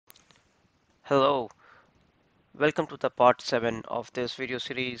Hello, welcome to the part 7 of this video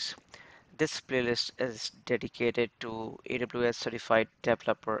series. This playlist is dedicated to AWS Certified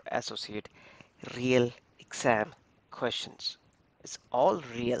Developer Associate real exam questions. It's all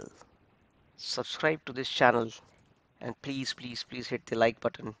real. Subscribe to this channel and please hit the like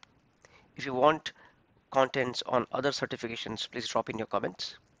button. If you want contents on other certifications, please drop in your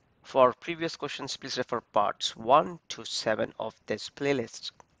comments. For previous questions, please refer parts 1 to 7 of this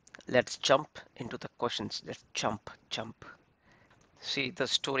playlist. Let's jump into the questions. Let's jump. See, the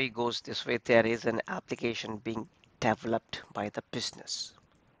story goes this way. There is an application being developed by the business.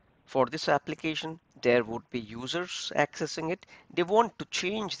 For this application, there would be users accessing it. They want to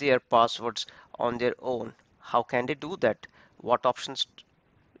change their passwords on their own. How can they do that? What options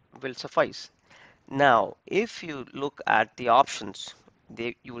will suffice? Now, if you look at the options,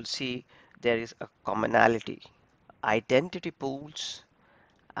 you will see there is a commonality. Identity pools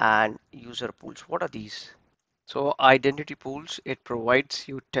and user pools. What are these? So identity pools, it provides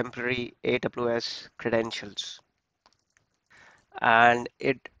you temporary AWS credentials and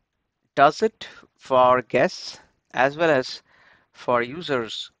it does it for guests as well as for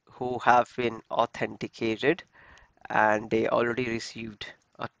users who have been authenticated and they already received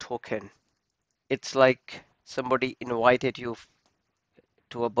a token. It's like somebody invited you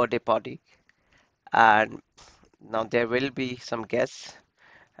to a birthday party and now there will be some guests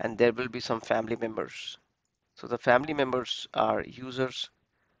and there will be some family members. So the family members are users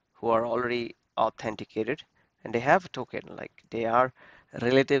who are already authenticated and they have a token, like they are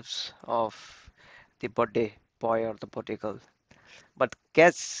relatives of the birthday boy or the birthday girl. But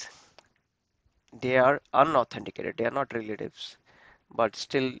guests, they are unauthenticated, they are not relatives, but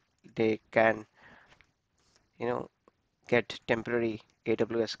still they can, you know, get temporary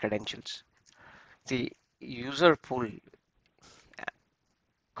AWS credentials. The user pool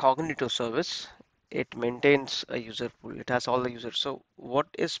Cognito service, it maintains a user pool. It has all the users. So what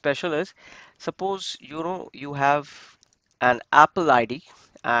is special is, suppose you have an Apple ID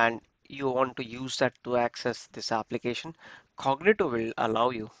and you want to use that to access this application, Cognito will allow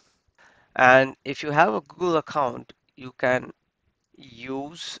you. And if you have a Google account, you can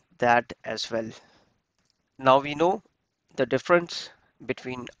use that as well. Now we know the difference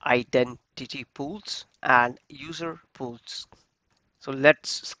between identity pools and user pools. So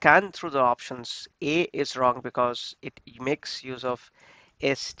let's scan through the options. A is wrong because it makes use of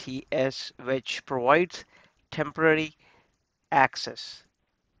STS, which provides temporary access.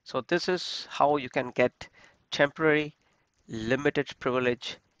 So this is how you can get temporary limited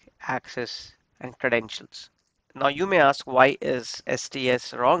privilege access and credentials. Now you may ask, why is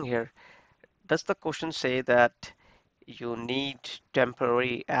STS wrong here? Does the question say that you need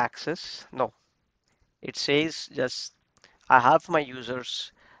temporary access? No, it says just I have my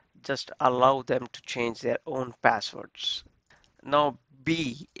users, just allow them to change their own passwords. Now,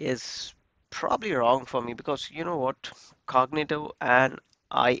 B is probably wrong for me because you know what? Cognito and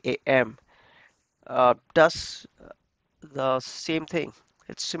IAM does the same thing.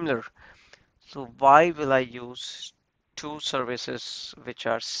 It's similar. So why will I use two services which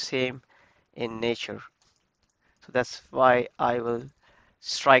are same in nature? So that's why I will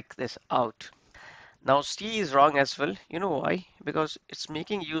strike this out. Now C is wrong as well. You know why? Because it's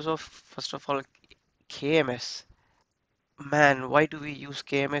making use of, first of all, KMS. Man, why do we use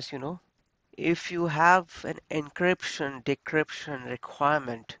KMS, you know? If you have an encryption, decryption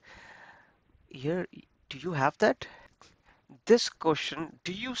requirement, here, do you have that? This question,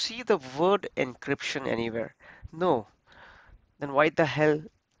 do you see the word encryption anywhere? No. Then why the hell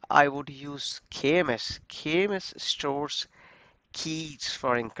I would use KMS? KMS stores keys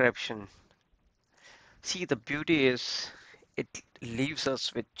for encryption. See, the beauty is it leaves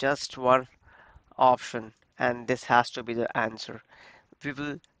us with just one option, and this has to be the answer. We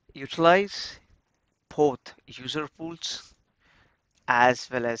will utilize both user pools as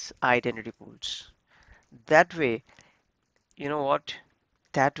well as identity pools. That way, you know what?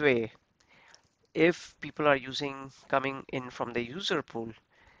 That way, if people are using coming in from the user pool,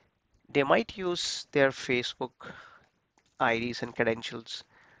 they might use their Facebook IDs and credentials.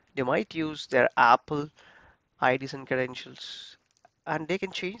 They might use their Apple IDs and credentials, and they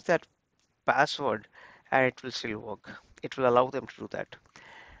can change that password and it will still work. It will allow them to do that.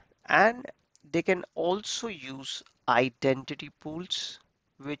 And they can also use identity pools,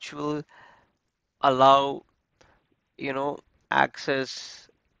 which will allow, you know, access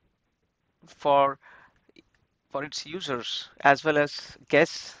for its users as well as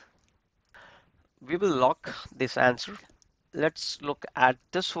guests. We will lock this answer. Let's look at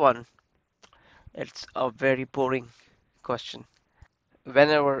this one. It's a very boring question.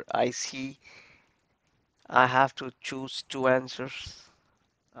 whenever I see I have to choose two answers,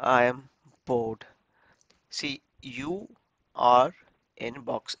 I am bored. See, you are in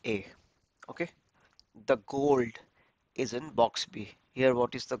box A, okay? The gold is in box B. Here,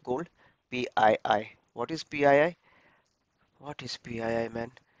 what is the gold? PII. What is PII? What is PII,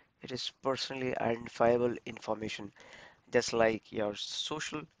 man? It is personally identifiable information, just like your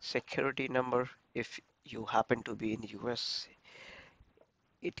social security number. If you happen to be in US,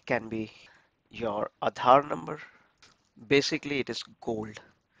 it can be your Aadhaar number. Basically, it is gold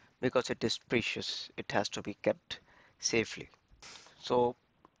because it is precious. It has to be kept safely. So,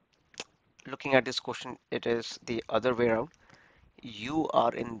 looking at this question, it is the other way around. You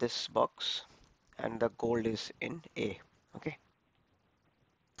are in this box and the gold is in A. Okay.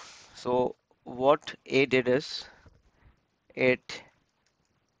 So, what A did is it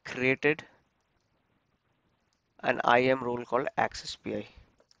created an IAM role called access PI.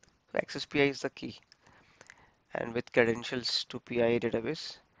 So, access PI is the key and with credentials to PI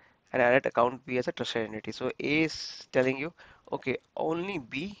database and added account B as a trusted entity. So, A is telling you, okay, only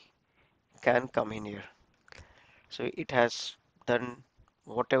B can come in here. So it has done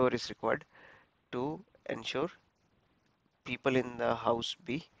whatever is required to ensure people in the house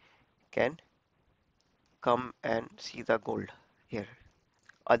B can come and see the gold here.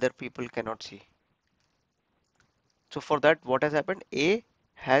 Other people cannot see. So for that, what has happened? A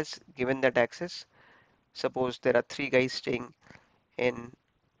has given that access. Suppose there are three guys staying in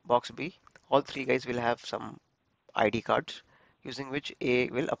box B. All three guys will have some ID cards using which A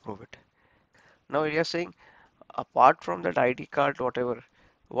will approve it. Now we are saying apart from that ID card, whatever,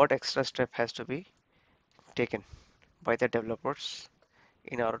 what extra step has to be taken by the developers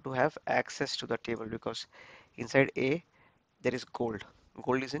in order to have access to the table because inside A there is gold.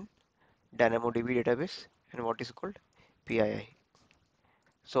 Gold is in DynamoDB database and what is called PII.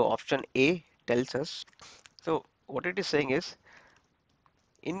 So option A tells us. So what it is saying is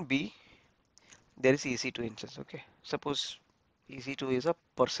in B there is EC2 instance. Okay. Suppose EC2 is a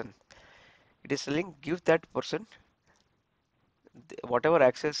person. It is telling give that person whatever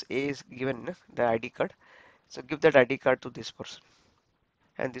access A is given the ID card. So give that ID card to this person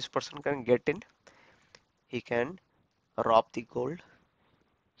and this person can get in. He can rob the gold.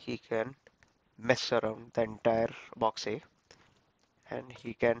 He can mess around the entire box A and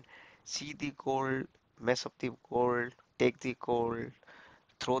he can see the gold, mess up the gold, take the gold,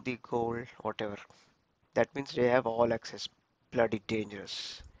 throw the gold, whatever. That means they have all access. Bloody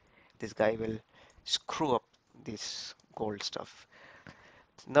dangerous. This guy will screw up this gold stuff.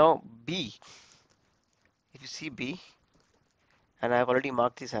 Now B, if you see B, and I have already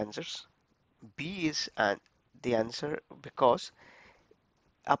marked these answers, B is the answer because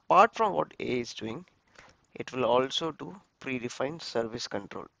apart from what A is doing, it will also do predefined service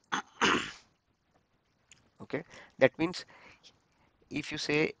control. Okay, that means if you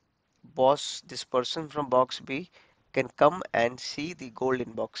say boss, this person from box B can come and see the gold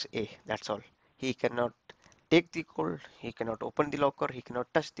in box A, that's all. He cannot take the gold, he cannot open the locker, he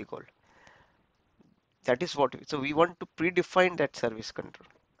cannot touch the gold. That is what, so we want to predefine that service control.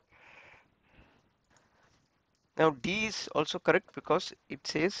 Now D is also correct because it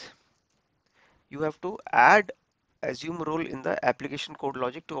says you have to add assume role in the application code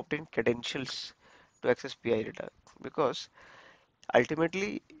logic to obtain credentials to access PI data because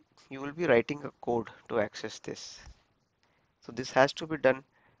ultimately you will be writing a code to access this. So this has to be done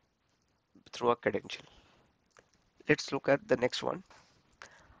through a credential. Let's look at the next one.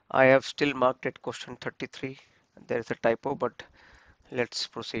 I have still marked it question 33. There is a typo, but let's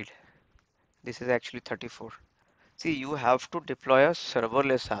proceed. This is actually 34. See, you have to deploy a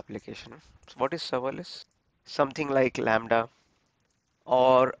serverless application. So what is serverless? Something like Lambda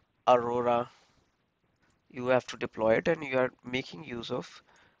or Aurora. You have to deploy it and you are making use of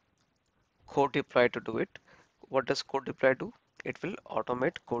code deploy to do it. What does code deploy do? It will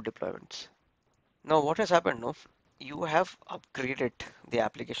automate code deployments. Now what has happened? No, you have upgraded the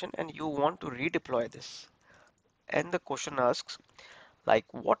application and you want to redeploy this. And the question asks, like,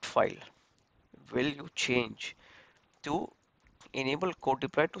 what file will you change to enable code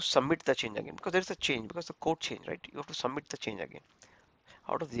deploy to submit the change again? Because there is a change, because the code change, right? You have to submit the change again.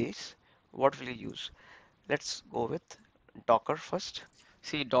 Out of these, what will you use? Let's go with Docker first.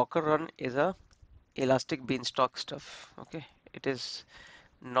 See, Docker run is a elastic beanstalk stuff. Okay, it is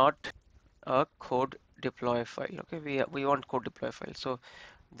not a code deploy file. Okay, we want code deploy file. So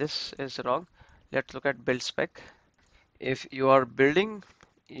this is wrong. Let's look at build spec. If you are building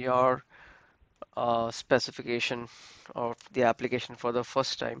your specification of the application for the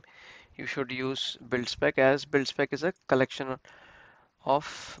first time, you should use build spec as build spec is a collection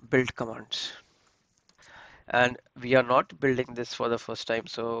of build commands. And we are not building this for the first time,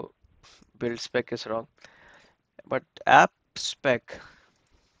 so build spec is wrong. But app spec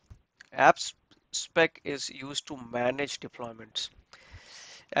is used to manage deployments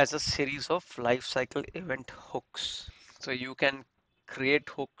as a series of lifecycle event hooks. So you can create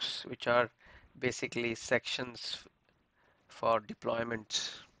hooks which are basically sections for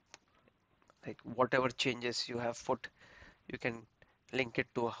deployments, like whatever changes you have put, you can link it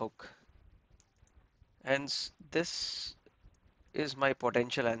to a hook. Hence, this is my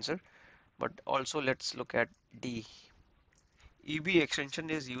potential answer. But also let's look at D. EB extension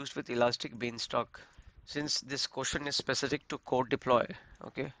is used with Elastic Beanstalk. Since this question is specific to code deploy,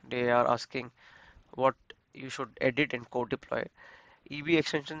 okay, they are asking what you should edit in code deploy. EB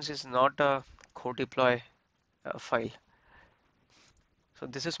extensions is not a code deploy file. So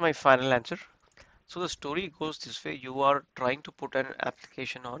this is my final answer. So the story goes this way: you are trying to put an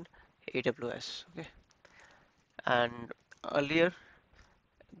application on AWS, okay, and earlier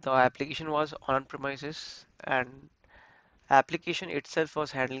the application was on premises and application itself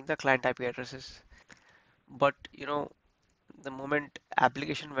was handling the client IP addresses. But the moment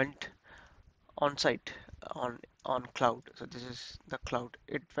application went on site on cloud, so this is the cloud,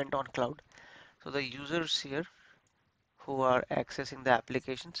 it went on cloud. So the users here who are accessing the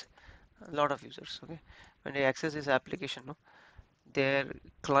applications, a lot of users, okay, when they access this application, no, their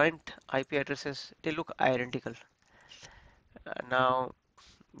client IP addresses, they look identical. Now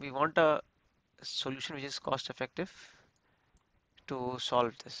we want a solution which is cost effective to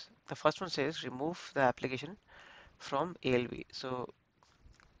solve this. The first one says remove the application from ALB. So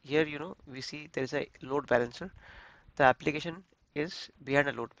here, we see there is a load balancer. The application is behind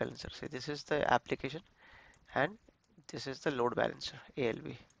a load balancer. So this is the application and this is the load balancer,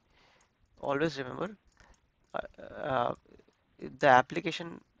 ALB. Always remember, uh, uh, the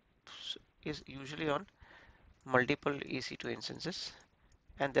application is usually on multiple EC2 instances,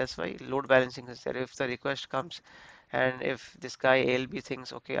 and that's why load balancing is there. If the request comes and if this guy ALB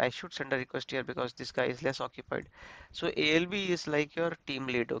thinks, okay, I should send a request here because this guy is less occupied. So ALB is like your team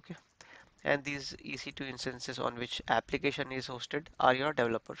lead, okay? And these EC2 instances on which application is hosted are your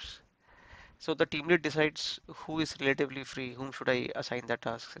developers. So the team lead decides who is relatively free, whom should I assign the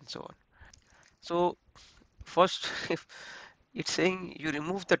tasks and so on. So first, if it's saying you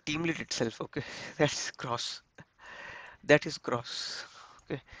remove the team lead itself, okay, that's gross. That is gross.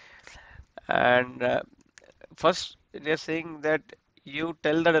 Okay, and first they're saying that you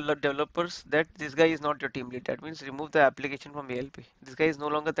tell the developers that this guy is not your team lead. That means remove the application from ALP. This guy is no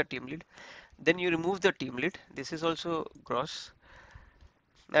longer the team lead. Then you remove the team lead. This is also gross.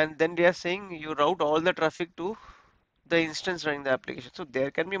 And then they are saying you route all the traffic to the instance running the application. So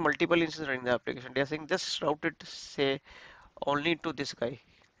there can be multiple instances running the application. They are saying just route it, say, only to this guy.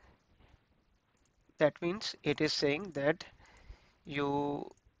 That means it is saying that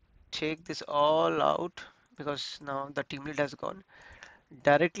you take this all out because now the team lead has gone,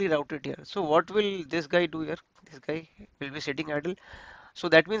 directly route it here. So what will this guy do here? This guy will be sitting idle. So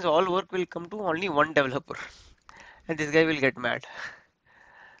that means all work will come to only one developer and this guy will get mad.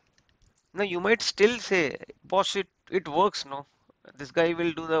 Now you might still say, boss, it works, no? This guy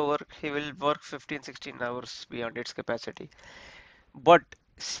will do the work, he will work 15, 16 hours beyond its capacity. But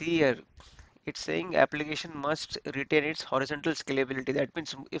see here, it's saying application must retain its horizontal scalability. That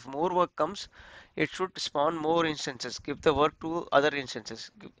means if more work comes, it should spawn more instances, give the work to other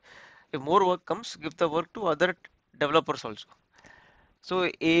instances. If more work comes, give the work to other developers also. So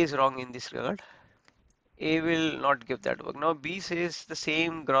A is wrong in this regard. A will not give that work. Now B says the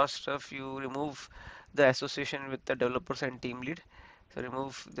same gross stuff. You remove the association with the developers and team lead. So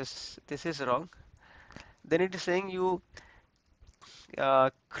remove this. This is wrong. Then it is saying you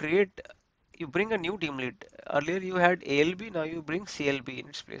create, you bring a new team lead. Earlier you had ALB, now you bring CLB in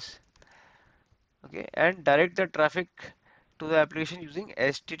its place. Okay, and direct the traffic to the application using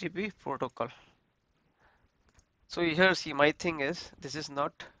HTTP protocol. So here, see, my thing is this is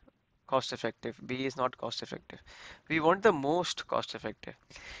not cost effective. B is not cost effective. We want the most cost effective.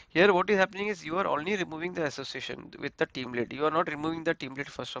 Here, what is happening is you are only removing the association with the team lead. You are not removing the team lead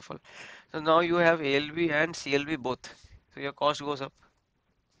first of all. So now you have ALB and CLB both. So your cost goes up.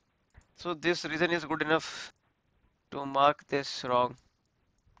 So this reason is good enough to mark this wrong.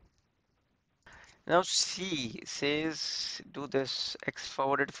 Now C says do this X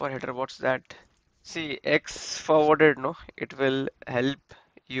forwarded for header. What's that? See, X forwarded, no, it will help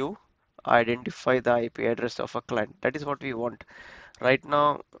you identify the IP address of a client. That is what we want. Right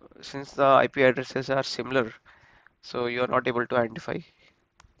now, since the IP addresses are similar, so you are not able to identify.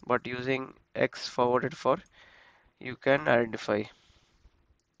 But using X forwarded for, you can identify.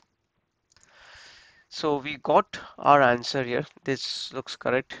 So we got our answer here. This looks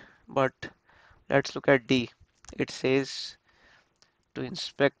correct, but let's look at D. It says to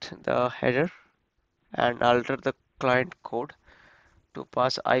inspect the header and alter the client code to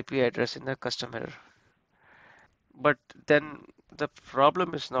pass IP address in the custom header. But then the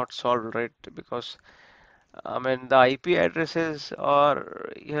problem is not solved, right? Because I mean the IP addresses are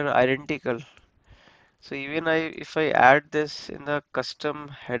here identical. So even if I add this in the custom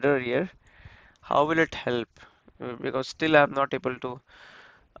header here, how will it help? Because still I'm not able to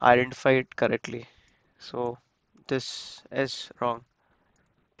identify it correctly. So this is wrong.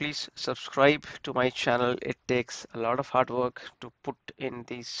 Please subscribe to my channel. It takes a lot of hard work to put in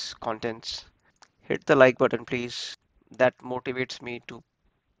these contents. Hit the like button, please. That motivates me to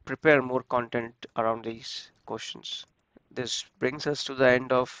prepare more content around these questions. This brings us to the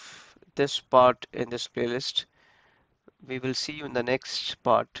end of this part in this playlist. We will see you in the next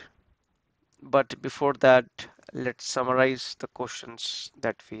part. But before that, let's summarize the questions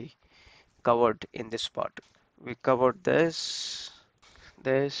that we covered in this part. We covered this,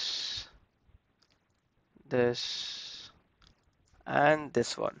 this, and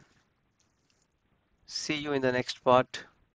this one. See you in the next part.